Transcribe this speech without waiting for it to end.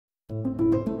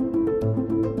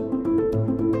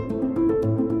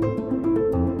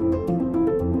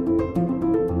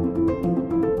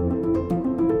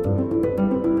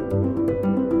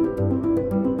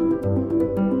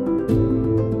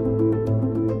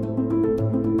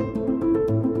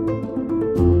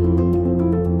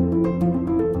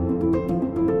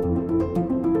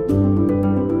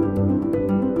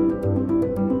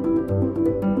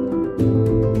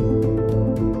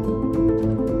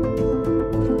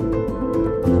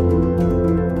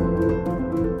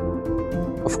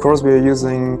Of course, we are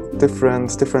using different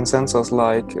sensors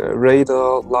like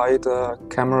radar, LiDAR,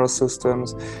 camera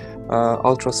systems,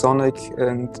 ultrasonic,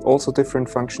 and also different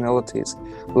functionalities,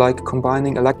 like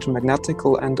combining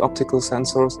electromagnetical and optical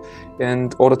sensors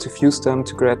in order to fuse them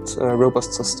to create a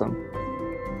robust system.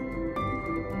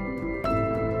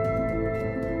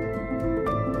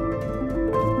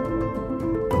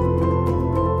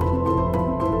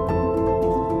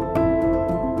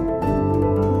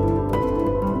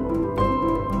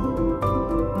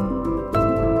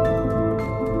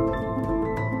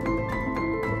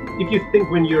 If you think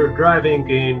when you're driving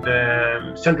in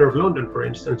the center of London, for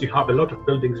instance, you have a lot of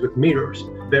buildings with mirrors.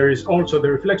 There is also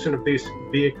the reflection of this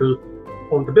vehicle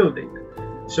on the building.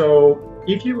 So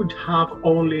if you would have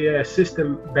only a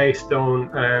system based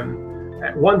on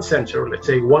one sensor, let's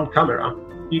say one camera,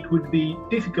 it would be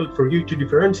difficult for you to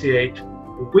differentiate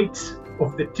which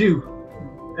of the two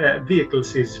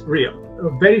vehicles is real.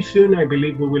 Very soon, I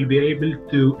believe we will be able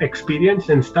to experience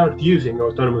and start using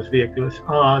autonomous vehicles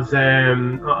as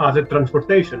a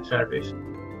transportation service.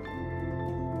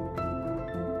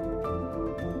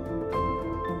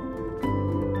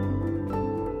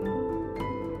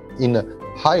 In a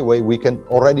highway, we can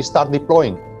already start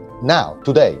deploying now,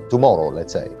 today, tomorrow,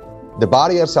 let's say. The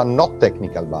barriers are not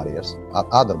technical barriers, are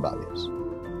other barriers.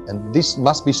 And this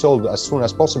must be solved as soon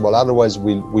as possible, otherwise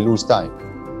we lose time.